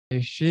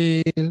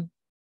shield.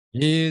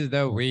 He's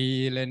the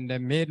wheel in the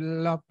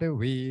middle of the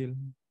wheel.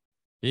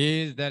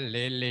 He's the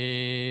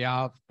lily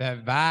of the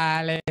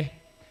valley.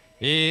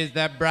 He's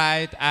the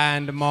bright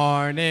and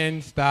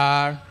morning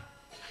star.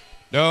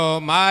 No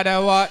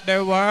matter what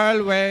the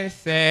world will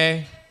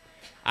say,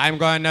 I'm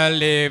gonna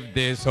live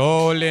this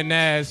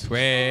holiness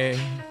way.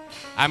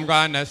 I'm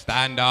gonna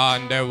stand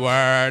on the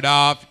word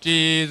of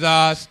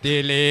Jesus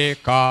till he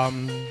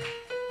comes.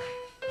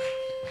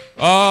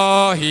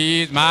 Oh,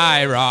 he's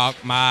my rock,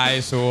 my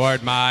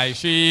sword, my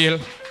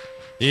shield.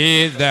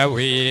 He's the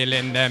wheel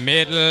in the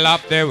middle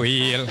of the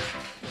wheel.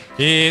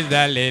 He's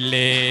the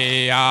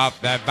lily of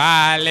the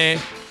valley.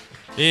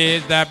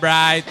 He's the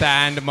bright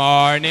and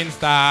morning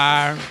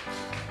star.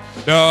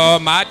 No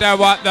matter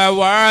what the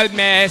world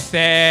may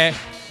say,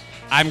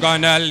 I'm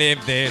gonna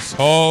live this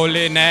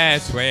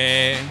holiness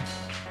way.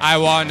 I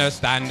wanna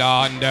stand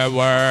on the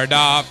word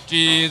of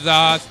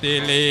Jesus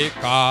till he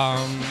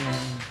comes.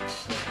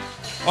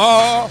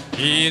 Oh,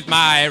 he's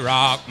my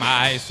rock,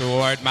 my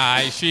sword,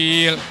 my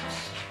shield.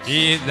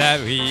 He's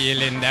the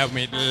wheel in the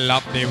middle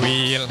of the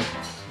wheel.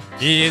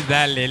 He's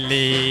the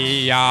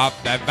lily of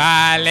the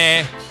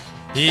valley.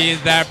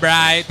 He's the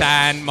bright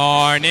and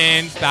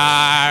morning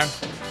star.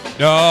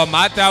 No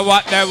matter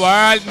what the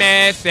world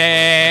may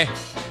say,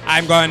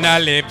 I'm gonna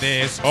live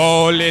this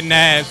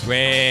holiness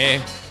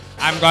way.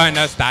 I'm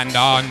gonna stand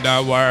on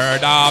the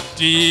word of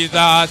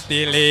Jesus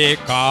till he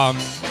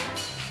comes.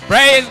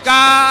 Praise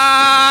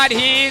God,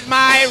 he's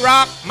my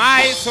rock,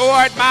 my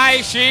sword,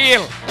 my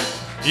shield.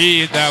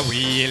 He's the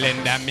wheel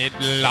in the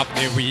middle of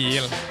the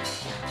wheel.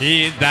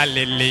 He's the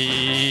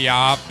lily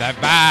of the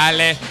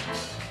valley.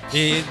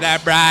 He's the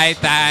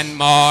bright and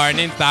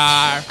morning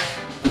star.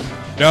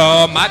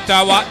 No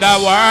matter what the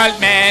world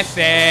may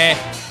say,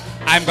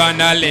 I'm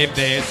gonna live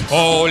this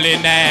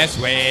holiness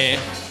way.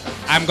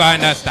 I'm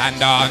gonna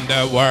stand on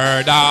the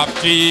word of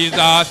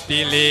Jesus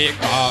till he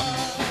comes.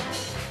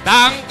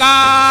 Thank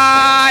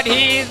God,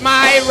 he's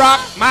my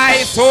rock, my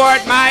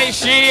sword, my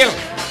shield.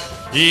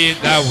 He's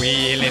the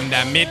wheel in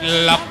the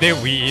middle of the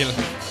wheel.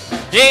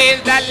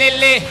 He's the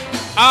lily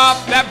of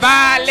the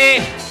valley.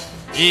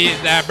 He's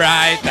the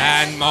bright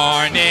and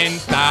morning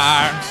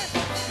star.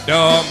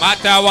 No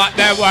matter what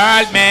the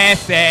world may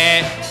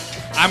say,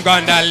 I'm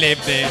gonna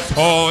live this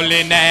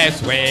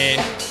holiness way.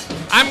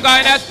 I'm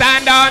gonna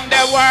stand on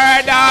the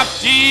word of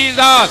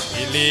Jesus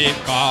till he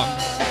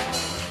comes.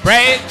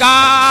 Praise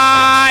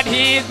God,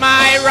 he's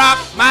my rock,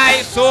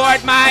 my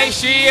sword, my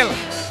shield.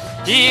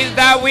 He's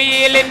the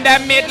wheel in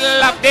the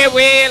middle of the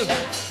wheel.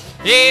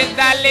 He's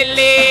the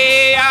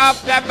lily of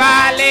the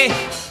valley.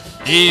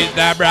 He's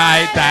the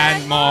bright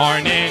and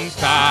morning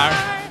star.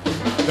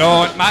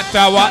 Don't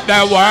matter what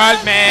the world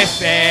may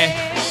say,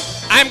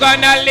 I'm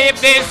gonna live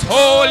this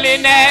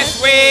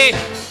holiness way.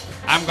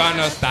 I'm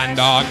gonna stand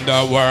on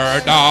the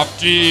word of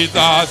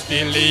Jesus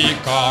till he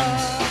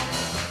comes.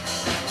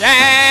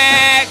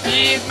 Yes,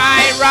 he's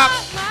my rock,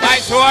 my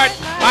sword,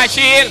 my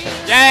shield.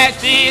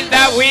 Yes, he's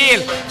the wheel,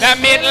 the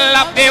middle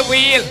of the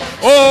wheel.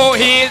 Oh,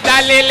 he's the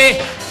lily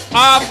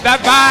of the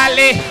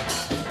valley.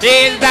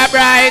 He's the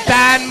bright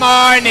and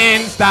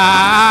morning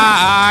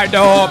star.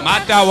 No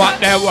matter what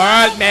the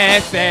world may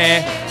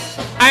say,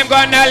 I'm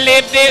gonna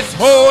live this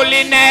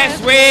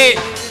holiness way.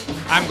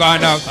 I'm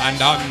gonna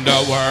stand on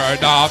the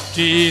word of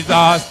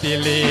Jesus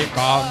till he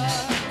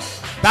comes.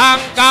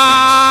 Thank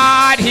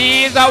God,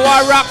 he's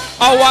our rock,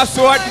 our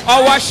sword,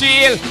 our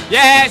shield.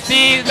 Yes,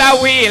 he's the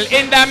wheel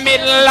in the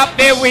middle of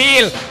the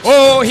wheel.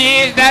 Oh,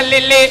 he's the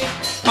lily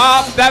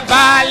of the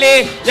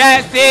valley.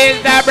 Yes,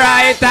 he's the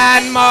bright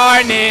and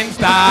morning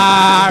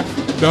star.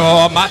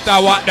 No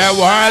matter what the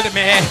world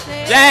may,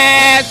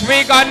 yes,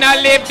 we're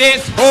gonna live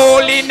this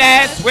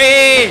holiness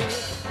way.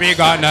 We're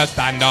gonna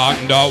stand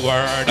on the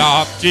word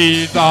of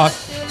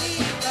Jesus.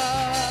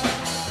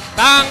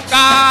 Thank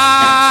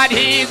God,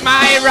 he's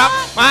my rock,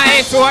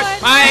 my sword,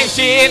 my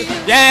shield.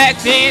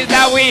 Yes, he's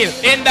the wheel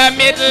in the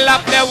middle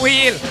of the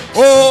wheel.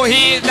 Oh,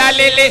 he's the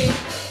lily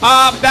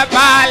of the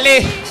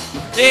valley.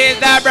 He's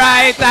the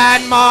bright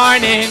and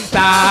morning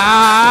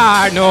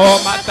star.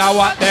 No matter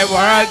what the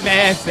world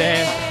may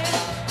say,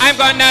 I'm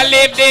gonna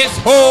live this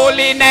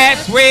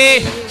holiness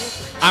way.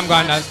 I'm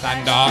gonna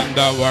stand on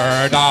the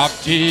word of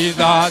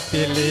Jesus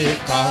till he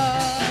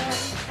comes.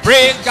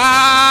 Praise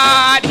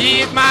God,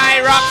 he's my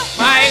rock,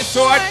 my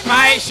sword,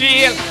 my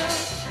shield.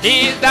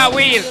 He's the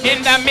wheel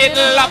in the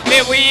middle of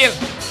the wheel.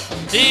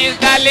 He's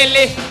the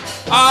lily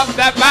of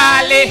the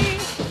valley.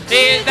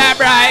 He's the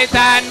bright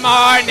and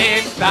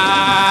morning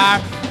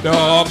star.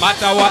 No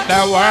matter what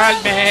the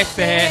world may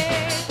say,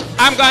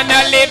 I'm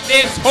gonna live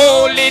this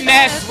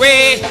holiness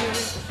way.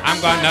 I'm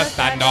gonna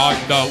stand on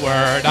the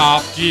word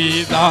of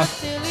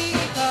Jesus.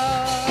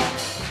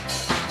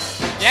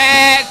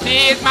 Yes,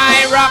 he's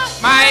my rock,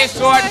 my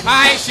sword,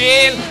 my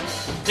shield.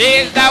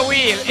 He's the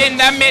wheel in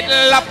the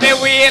middle of the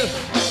wheel.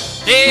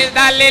 He's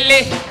the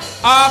lily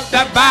of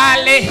the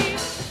valley.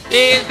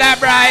 He's the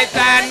bright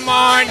and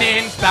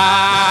morning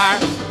star.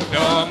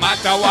 No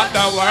matter what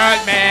the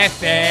world may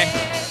say,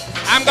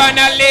 I'm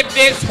gonna live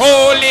this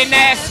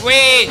holiness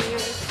way.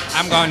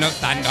 I'm gonna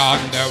stand on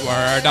the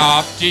word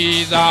of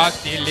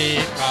Jesus till he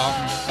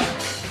comes.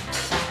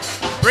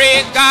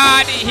 Praise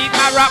God, he's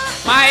my rock,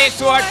 my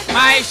sword,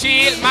 my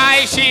shield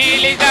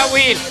is the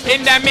wheel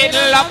in the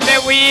middle of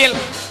the wheel.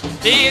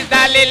 He's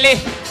the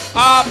lily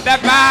of the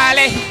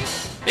valley,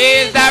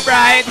 he's the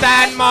bright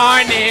and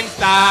morning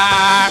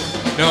star.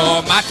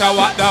 No matter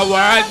what the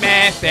world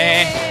may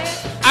say,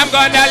 I'm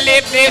gonna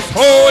live this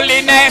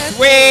holiness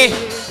way.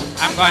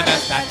 I'm gonna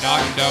stand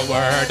on the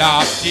word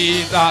of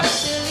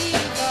Jesus.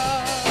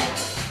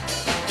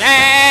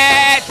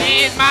 Yes,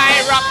 he's my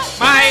rock,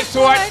 my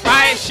sword,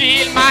 my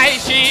shield,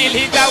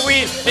 he's the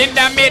wheel in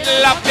the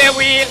middle of the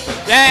wheel.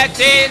 Yes,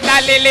 he's the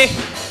lily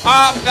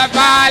of the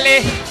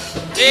valley,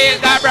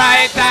 he's the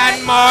bright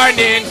and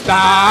morning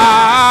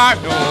star.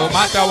 No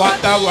matter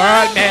what the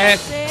world may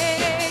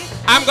say,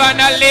 I'm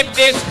gonna live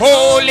this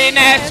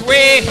holiness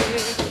way.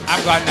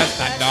 I'm gonna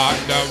stand on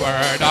the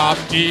word of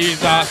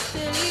Jesus.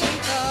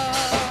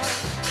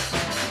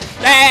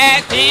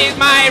 Yes, he's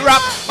my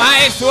rock,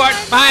 my sword,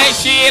 my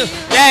shield.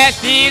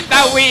 Yes, he's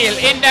the wheel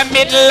in the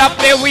middle of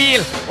the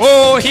wheel.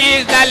 Oh,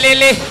 he's the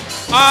lily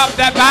of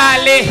the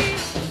valley,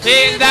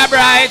 he's the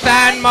bright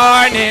and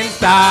morning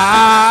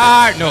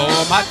star. No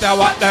matter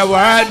what the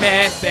world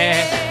may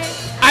say,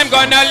 I'm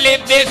gonna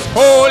live this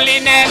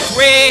holiness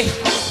way.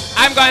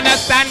 I'm gonna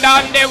stand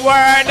on the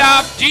word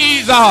of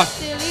Jesus.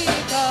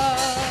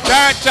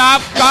 Church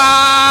of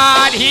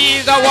God,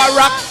 he's our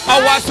rock,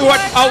 our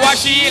sword, our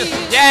shield.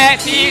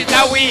 Yes, he's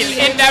the wheel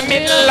in the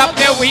middle of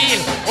the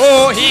wheel.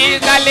 Oh, he's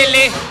the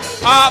lily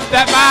of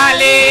the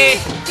valley,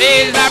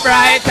 he's the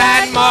bright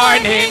and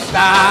morning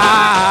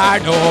star.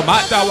 No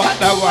matter what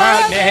the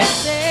world may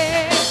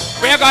say,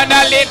 we're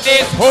gonna live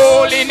this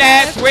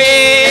holiness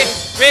way.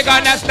 We're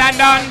gonna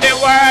stand on the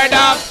word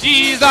of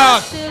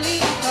Jesus.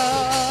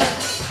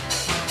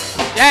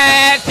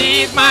 Yes,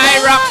 he's my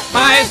rock,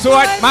 my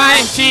sword,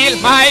 my shield,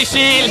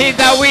 he's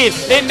the wheel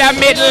in the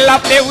middle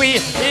of the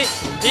wheel.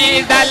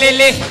 He's the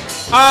lily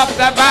of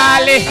the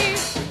valley,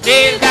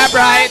 he's the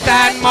bright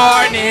and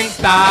morning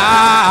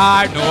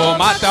star. No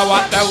matter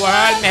what the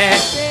world may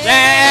say,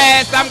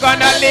 yes, I'm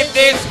gonna live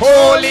this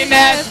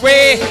holiness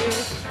way.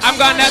 I'm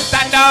gonna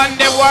stand on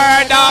the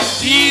word of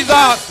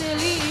Jesus.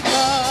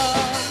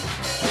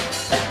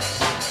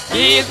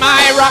 He's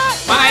my rock,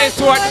 my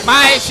sword,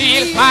 my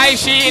shield,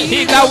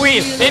 he's the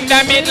wheel in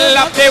the middle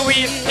of the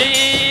wheel.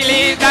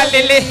 He's the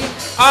lily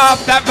of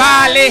the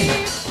valley,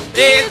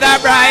 he's the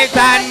bright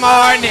and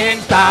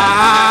morning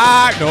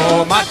star.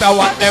 No matter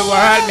what the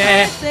world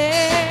may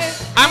say,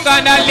 I'm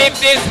gonna live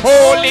this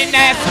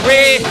holiness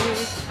way.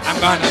 I'm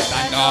gonna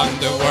stand on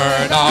the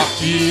word of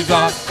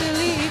Jesus.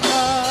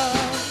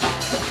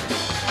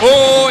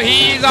 Oh,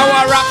 he's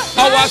our rock,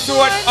 our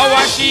sword,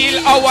 our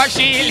shield,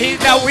 he's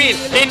the wheel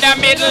in the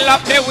middle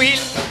of the wheel.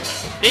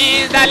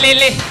 He's the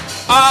lily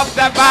of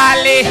the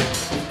valley,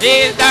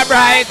 he's the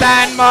bright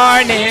and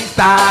morning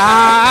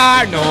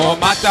star. No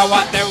matter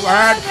what the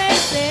world may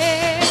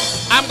say,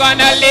 I'm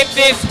gonna live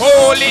this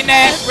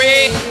holiness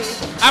way.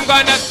 I'm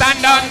gonna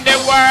stand on the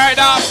word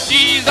of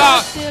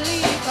Jesus.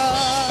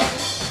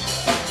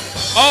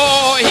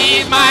 Oh,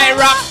 he's my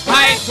rock,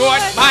 my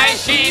sword, my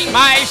shield,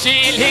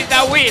 he's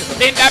the wheel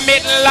in the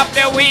middle of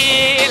the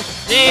wheel.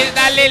 He's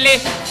the lily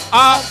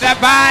of the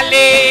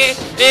valley,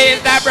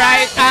 he's the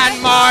bright and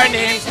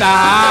morning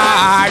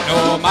star.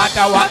 No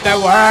matter what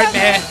the world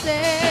may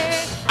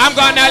say, I'm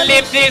gonna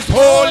live this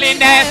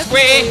holiness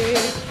way.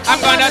 I'm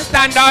gonna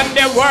stand on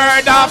the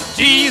word of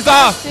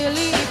Jesus.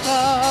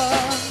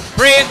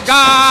 Praise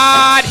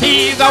God,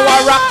 he's our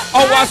rock,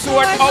 our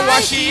sword,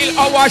 our shield,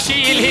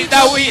 he's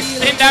the wheel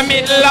in the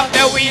middle of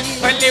the wheel.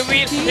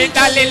 He's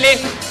the lily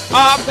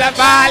of the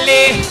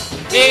valley,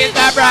 he's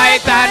the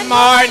bright and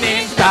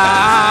morning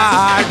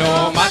star.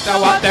 No matter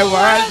what the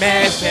world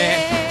may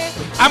say,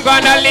 I'm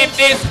gonna live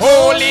this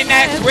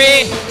holiness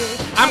way.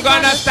 I'm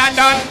gonna stand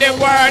on the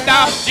word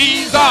of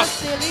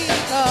Jesus.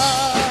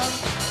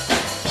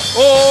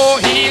 Oh,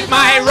 he's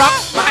my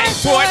rock, my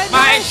sword,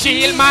 my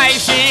shield,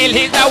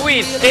 he's the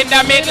wheel in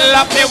the middle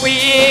of the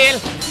wheel.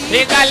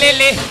 He's the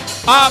lily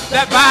of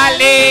the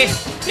valley,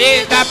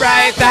 he's the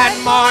bright and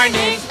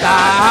morning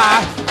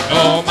star.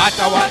 No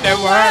matter what the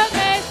world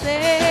may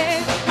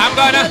say, I'm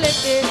gonna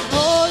live this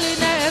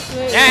holiness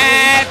way.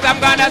 Yes, I'm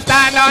gonna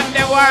stand on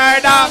the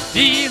word of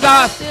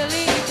Jesus.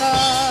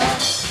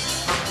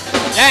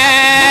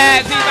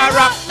 Yes, he's my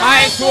rock,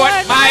 my sword,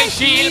 my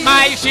shield,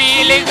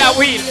 he's the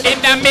wheel in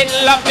the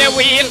middle of the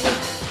wheel.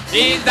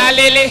 He's the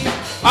lily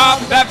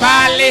of the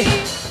valley,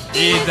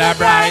 he's the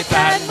bright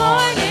and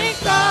morning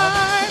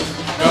star.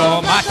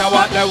 No matter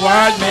what the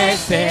world may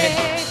say,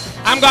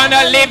 I'm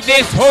gonna live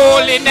this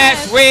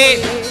holiness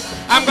way.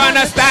 I'm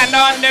gonna stand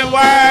on the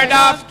word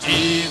of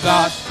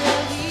Jesus.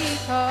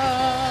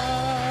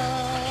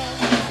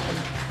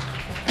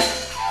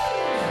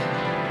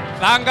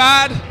 Thank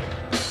God.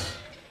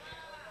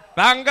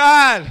 Thank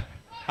God.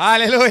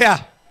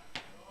 Hallelujah.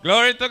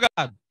 Glory to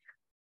God.